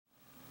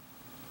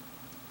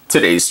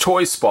Today's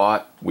toy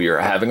spot, we are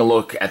having a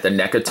look at the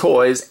NECA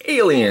Toys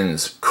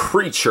Aliens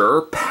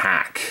Creature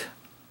Pack.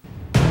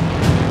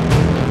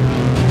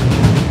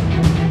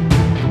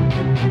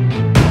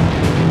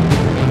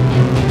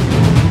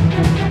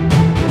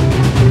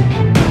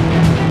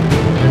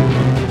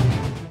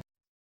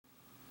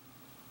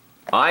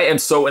 I am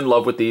so in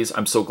love with these.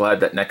 I'm so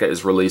glad that NECA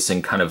is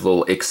releasing kind of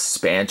little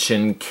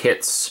expansion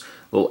kits,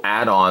 little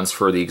add-ons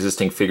for the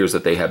existing figures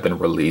that they have been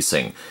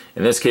releasing.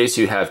 In this case,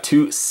 you have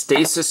two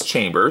stasis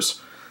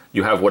chambers.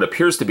 You have what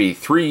appears to be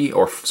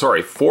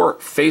four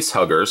face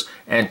huggers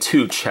and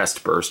two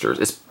chest bursters.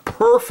 It's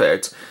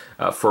perfect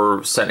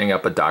for setting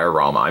up a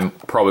diorama. I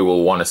probably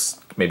will want to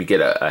maybe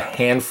get a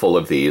handful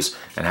of these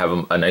and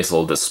have a nice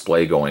little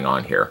display going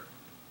on here.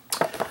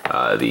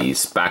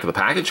 The back of the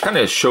package kind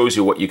of shows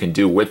you what you can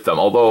do with them,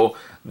 although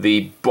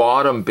the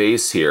bottom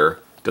base here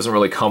doesn't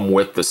really come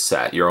with the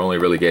set. You're only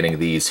really getting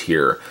these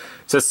here.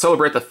 It says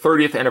celebrate the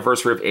 30th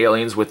anniversary of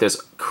Aliens with this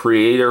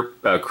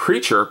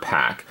creature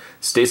pack.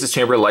 Stasis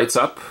chamber lights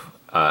up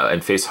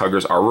and face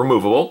huggers are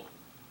removable.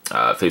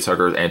 Face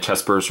huggers and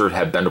chest bursters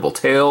have bendable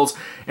tails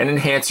and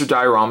enhance your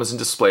dioramas and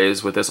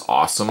displays with this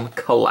awesome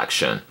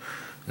collection.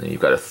 And then you've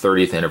got a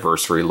 30th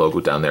anniversary logo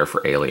down there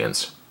for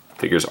Aliens.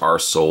 Figures are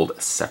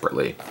sold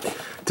separately.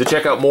 To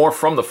check out more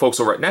from the folks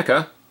over at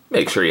NECA,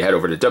 make sure you head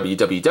over to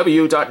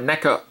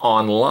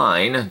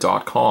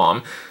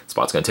www.necaonline.com.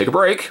 Spot's going to take a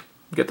break,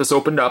 get this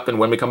opened up, and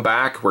when we come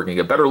back, we're going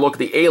to get a better look at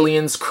the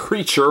Aliens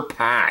Creature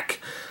Pack.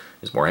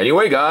 There's more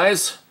anyway,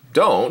 guys.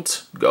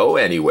 Don't go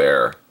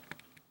anywhere.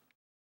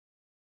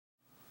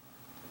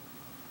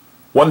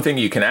 One thing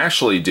you can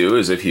actually do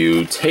is if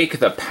you take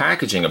the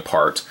packaging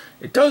apart,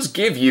 it does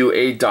give you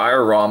a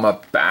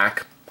diorama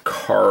back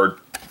card,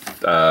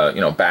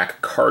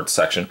 back card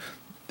section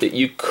that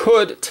you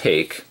could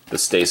take the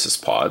stasis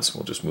pods.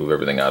 We'll just move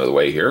everything out of the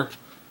way here.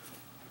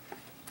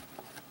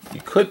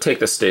 You could take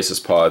the stasis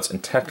pods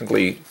and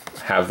technically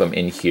have them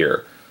in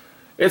here.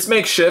 It's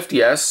makeshift,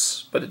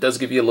 yes, but it does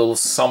give you a little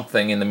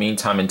something in the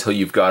meantime until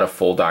you've got a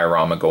full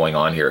diorama going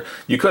on here.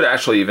 You could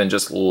actually even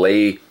just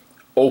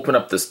open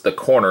up the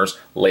corners,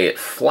 lay it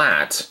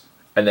flat,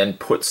 and then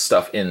put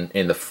stuff in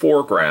the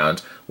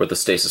foreground with the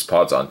stasis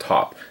pods on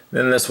top.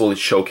 Then this will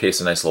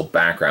showcase a nice little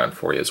background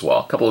for you as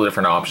well. A couple of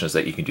different options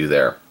that you can do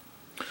there.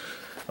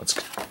 Let's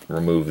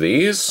remove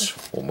these.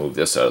 We'll move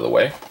this out of the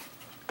way.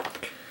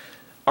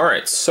 All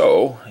right,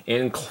 so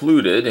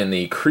included in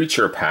the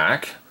creature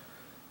pack,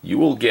 you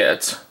will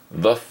get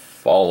the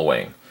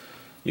following.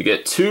 You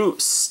get two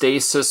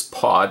stasis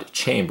pod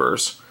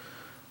chambers.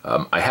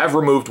 I have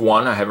removed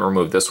one. I haven't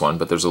removed this one,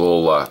 but there's a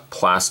little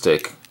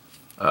plastic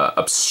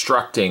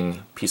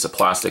obstructing piece of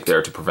plastic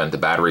there to prevent the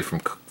battery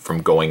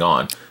from going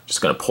on.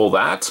 Just going to pull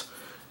that,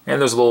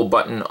 and there's a little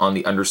button on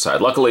the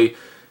underside. Luckily,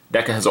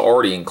 NECA has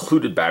already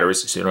included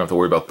batteries, so you don't have to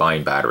worry about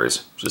buying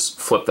batteries. Just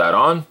flip that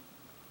on,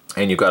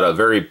 and you've got a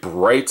very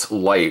bright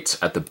light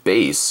at the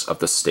base of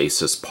the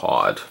stasis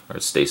pod, or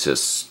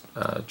stasis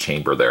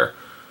chamber there.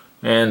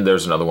 And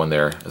there's another one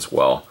there as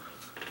well.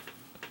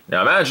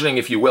 Now, imagining,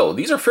 if you will,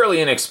 these are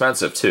fairly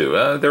inexpensive too.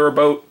 They're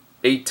about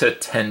 $8 to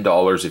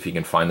 $10 if you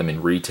can find them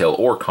in retail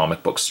or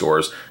comic book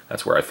stores.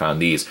 That's where I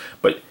found these.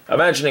 But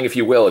imagining, if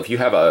you will, if you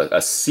have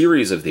a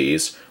series of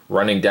these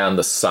running down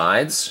the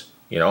sides,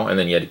 and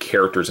then you had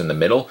characters in the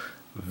middle,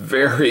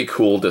 very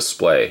cool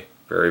display.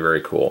 Very,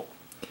 very cool.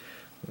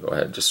 Go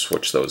ahead and just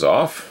switch those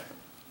off.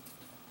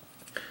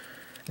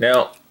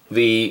 Now,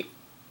 the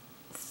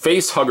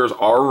face huggers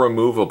are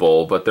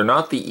removable, but they're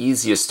not the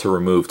easiest to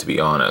remove, to be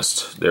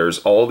honest. There's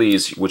all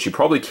these, which you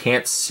probably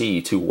can't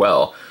see too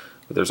well,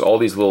 but there's all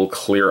these little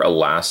clear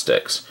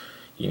elastics.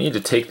 You need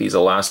to take these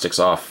elastics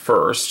off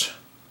first.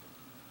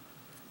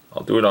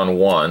 I'll do it on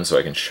one so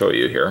I can show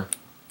you here.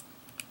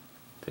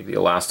 Take the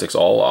elastics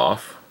all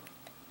off.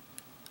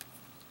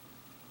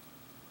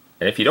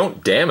 And if you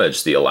don't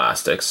damage the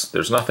elastics,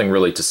 there's nothing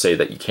really to say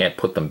that you can't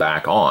put them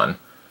back on.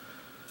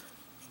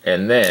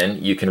 And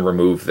then you can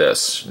remove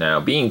this.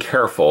 Now, being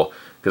careful,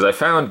 because I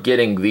found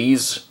getting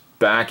these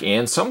back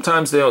in,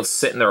 sometimes they don't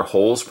sit in their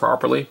holes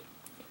properly.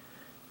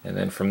 And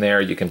then from there,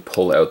 you can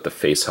pull out the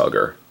face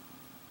hugger.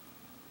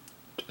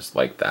 Just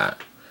like that.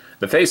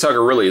 The face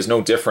hugger really is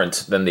no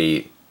different than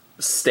the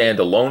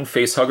standalone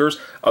face huggers,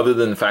 other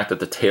than the fact that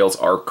the tails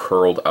are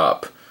curled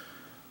up.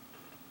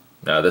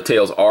 Now, the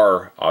tails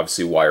are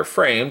obviously wire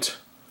framed,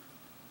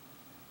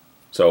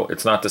 so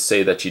it's not to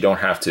say that you don't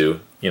have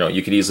to,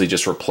 you could easily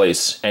just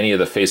replace any of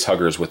the face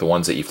huggers with the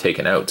ones that you've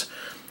taken out.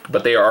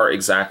 But they are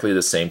exactly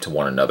the same to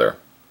one another.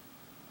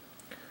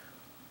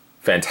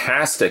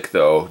 Fantastic,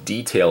 though,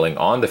 detailing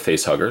on the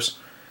face huggers.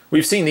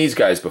 We've seen these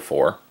guys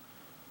before.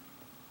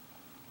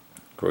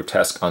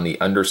 Grotesque on the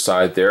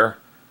underside there.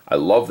 I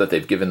love that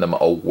they've given them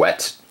a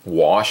wet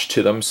wash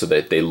to them so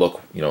that they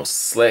look,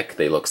 slick,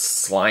 they look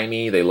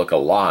slimy, they look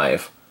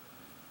alive.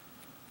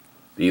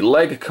 The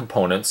leg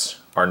components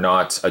are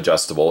not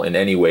adjustable in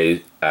any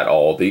way at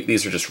all.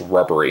 These are just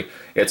rubbery.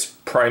 It's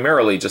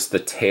primarily just the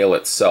tail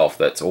itself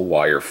that's a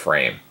wire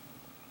frame.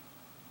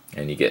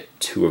 And you get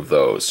two of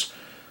those.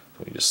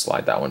 We just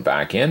slide that one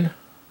back in.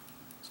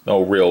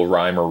 no real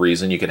rhyme or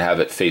reason. You could have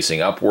it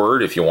facing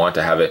upward if you want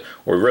to have it,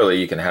 or really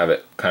you can have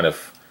it kind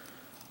of,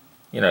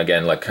 you know,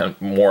 again, like kind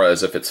of more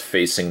as if it's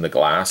facing the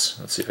glass.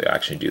 Let's see if I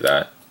actually do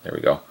that. There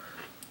we go.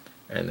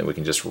 And then we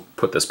can just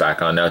put this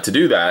back on. Now to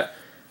do that,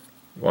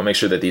 you want to make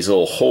sure that these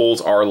little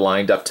holes are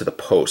lined up to the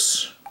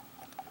posts.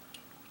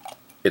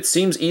 It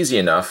seems easy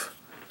enough,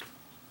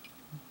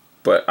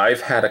 but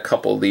I've had a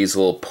couple of these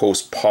little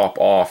posts pop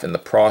off in the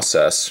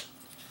process.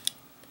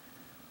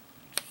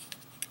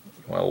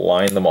 You want to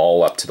line them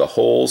all up to the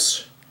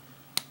holes.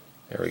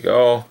 There we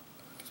go.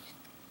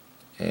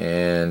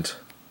 And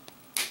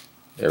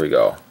there we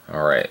go.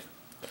 All right.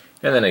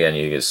 And then again,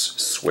 you just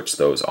switch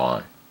those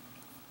on.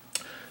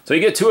 So you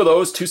get 2 of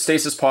those, 2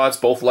 stasis pods,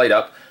 both light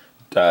up,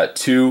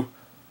 2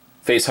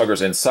 face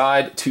huggers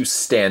inside, 2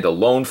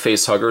 standalone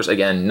face huggers.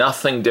 Again,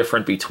 nothing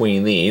different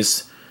between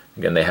these.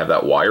 Again, they have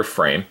that wire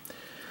frame.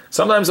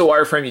 Sometimes the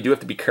wire frame you do have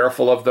to be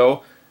careful of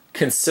though.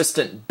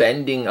 Consistent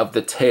bending of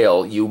the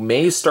tail, you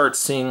may start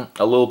seeing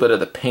a little bit of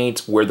the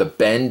paint where the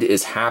bend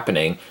is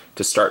happening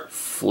to start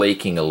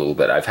flaking a little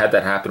bit. I've had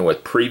that happen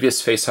with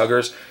previous face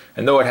huggers,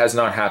 and though it has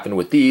not happened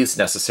with these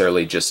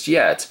necessarily just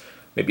yet,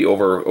 maybe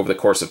over the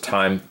course of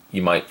time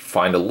you might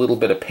find a little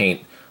bit of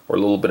paint or a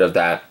little bit of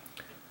that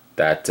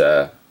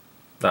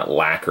not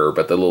lacquer,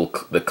 but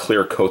the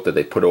clear coat that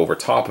they put over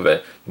top of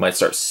it. You might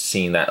start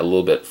seeing that a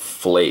little bit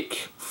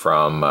flake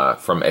from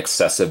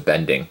excessive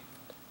bending.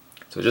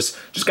 So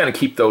just kind of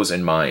keep those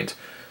in mind.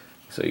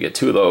 So you get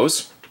 2 of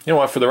those. You know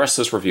what? For the rest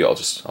of this review,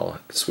 I'll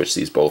switch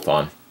these both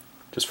on,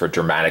 just for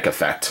dramatic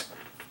effect.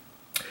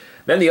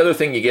 Then the other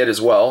thing you get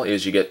as well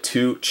is you get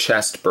 2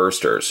 chest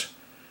bursters,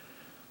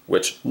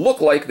 which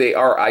look like they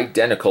are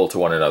identical to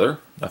one another.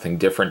 Nothing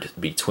different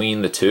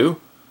between the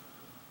 2.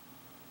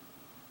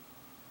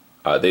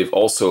 They've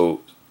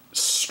also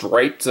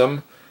striped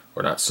them,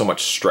 or not so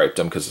much striped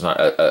them because it's not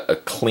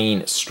a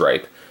clean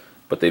stripe,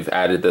 but they've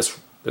added this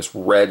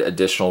red,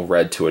 additional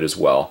red to it as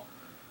well.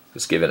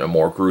 Just give it a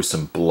more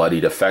gruesome,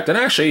 bloodied effect. And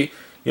actually,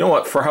 you know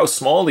what, for how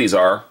small these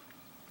are,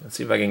 let's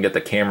see if I can get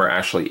the camera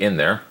actually in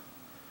there.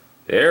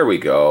 There we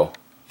go.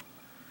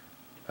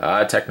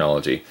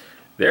 Technology.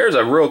 There's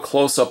a real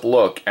close-up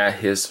look at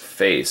his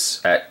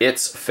face, at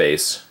its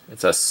face.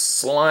 It's a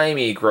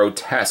slimy,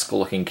 grotesque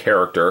looking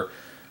character.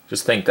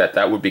 Just think that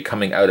that would be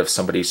coming out of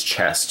somebody's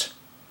chest.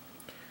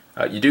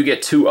 You do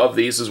get 2 of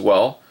these as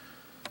well.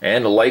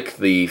 And like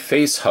the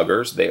face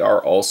huggers, they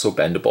are also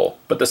bendable.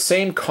 But the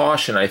same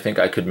caution I think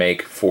I could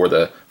make for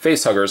the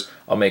face huggers,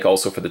 I'll make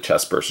also for the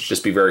chest bursters.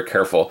 Just be very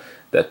careful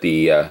that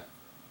the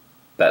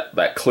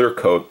that clear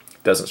coat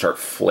doesn't start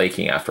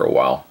flaking after a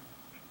while.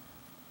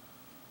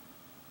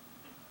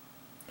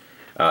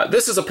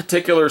 This is a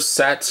particular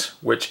set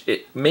which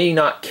it may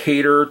not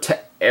cater to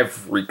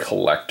every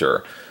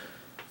collector.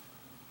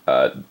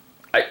 The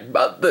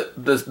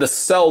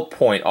sell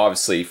point,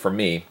 obviously, for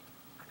me,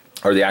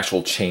 are the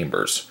actual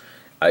chambers.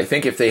 I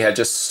think if they had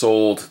just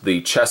sold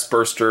the chest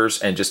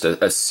bursters and just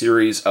a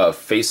series of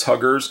face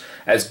huggers,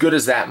 as good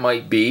as that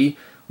might be,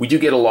 we do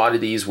get a lot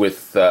of these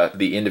with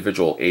the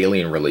individual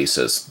Alien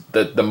releases.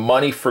 The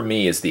money for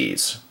me is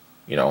these,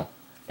 you know,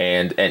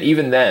 and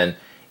even then,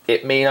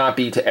 it may not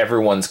be to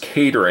everyone's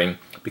catering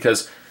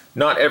because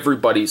not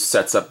everybody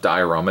sets up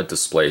diorama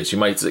displays. You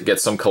might get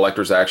some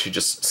collectors that actually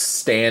just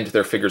stand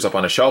their figures up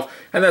on a shelf,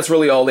 and that's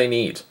really all they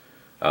need.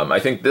 I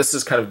think this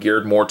is kind of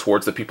geared more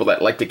towards the people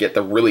that like to get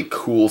the really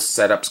cool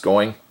setups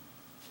going.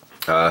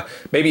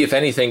 Maybe if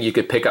anything, you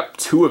could pick up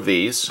 2 of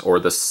these, or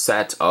the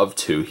set of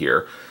 2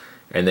 here,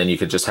 and then you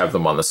could just have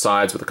them on the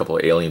sides with a couple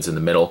of aliens in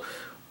the middle.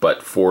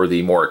 But for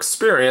the more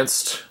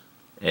experienced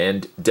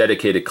and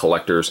dedicated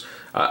collectors,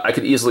 I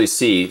could easily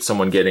see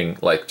someone getting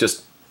like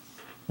just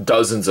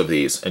dozens of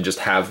these and just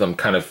have them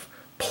kind of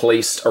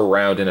placed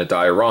around in a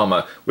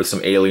diorama with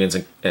some aliens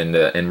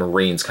and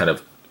marines kind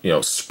of, you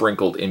know,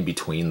 sprinkled in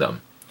between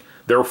them.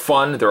 They're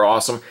fun, they're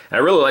awesome, and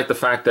I really like the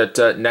fact that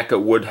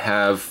NECA would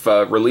have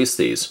released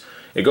these.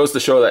 It goes to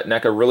show that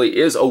NECA really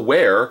is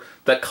aware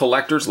that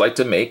collectors like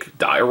to make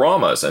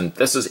dioramas, and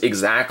this is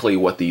exactly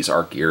what these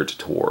are geared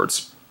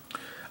towards.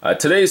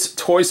 Today's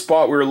toy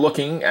spot, we were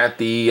looking at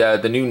the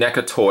new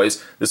NECA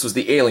toys. This was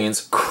the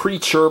Aliens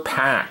Creature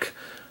Pack.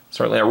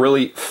 Certainly a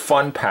really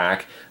fun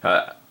pack.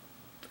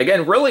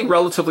 Again, really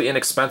relatively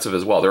inexpensive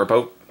as well. They're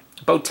about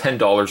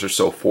 $10 or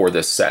so for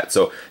this set.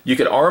 So you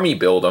could army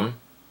build them.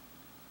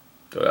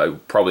 I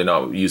would probably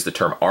not use the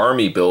term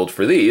army build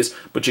for these,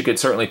 but you could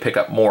certainly pick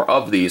up more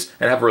of these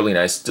and have a really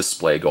nice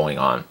display going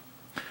on.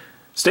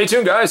 Stay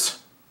tuned, guys.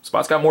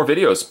 Spot's got more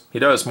videos. He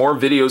does. More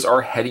videos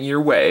are heading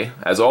your way.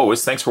 As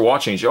always, thanks for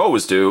watching, as you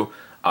always do.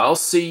 I'll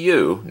see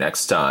you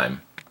next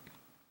time.